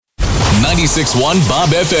96.1 Bob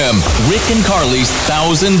FM. Rick and Carly's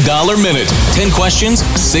 $1,000 minute. 10 questions,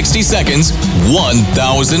 60 seconds,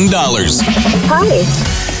 $1,000. Hi.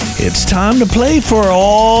 It's time to play for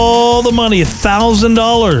all the money,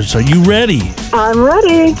 $1,000. Are you ready? I'm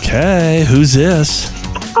ready. Okay, who's this?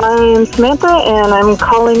 I'm Samantha, and I'm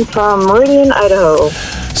calling from Meridian, Idaho.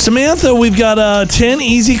 Samantha, we've got 10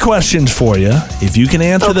 easy questions for you. If you can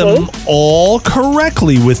answer them all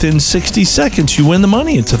correctly within 60 seconds, you win the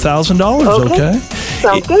money. It's $1,000, okay?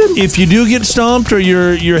 Sounds good. If you do get stumped or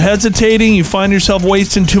you're hesitating, you find yourself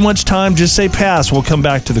wasting too much time, just say pass. We'll come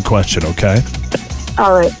back to the question, okay?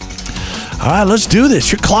 All right. All right, let's do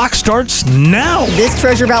this. Your clock starts now. This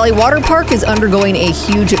Treasure Valley water park is undergoing a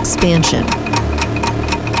huge expansion.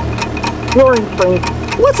 Roaring Springs.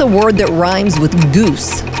 What's a word that rhymes with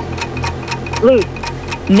goose? Loose.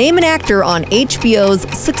 Name an actor on HBO's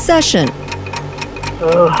Succession.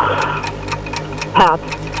 Pass.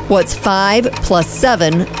 What's 5 plus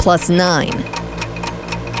 7 plus 9?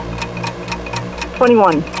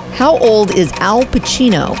 21. How old is Al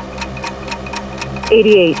Pacino?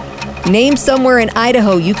 88. Name somewhere in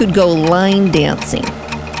Idaho you could go line dancing.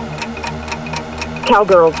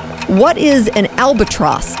 Cowgirls. What is an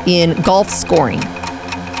albatross in golf scoring?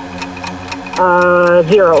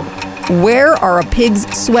 0. Where are a pig's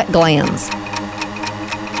sweat glands?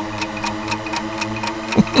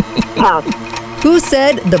 Pass. Who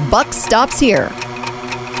said the buck stops here?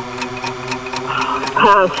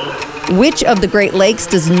 Pass. Which of the Great Lakes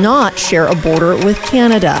does not share a border with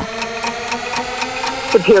Canada?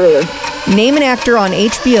 Superior. Name an actor on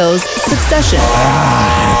HBO's Succession.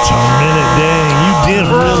 It's a minute. Dang, you did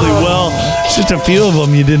really well. It's just a few of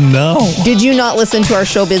them you didn't know. Did you not listen to our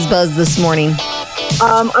Showbiz Buzz this morning?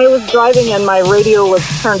 I was driving and my radio was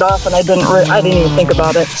turned off, and I didn't even think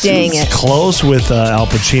about it. Dang it. Close with Al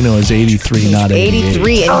Pacino is 83, not 88.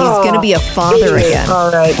 83, and he's going to be a father 88. again.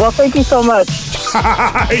 All right. Well, thank you so much.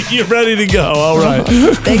 You're ready to go. All right.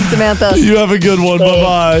 Thanks, Samantha. You have a good one.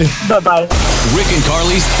 Bye-bye. Bye-bye. Rick and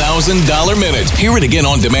Carly's $1,000 minute. Hear it again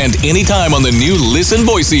on demand anytime on the new Listen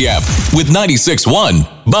Boise app with 96.1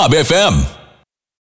 Bob FM.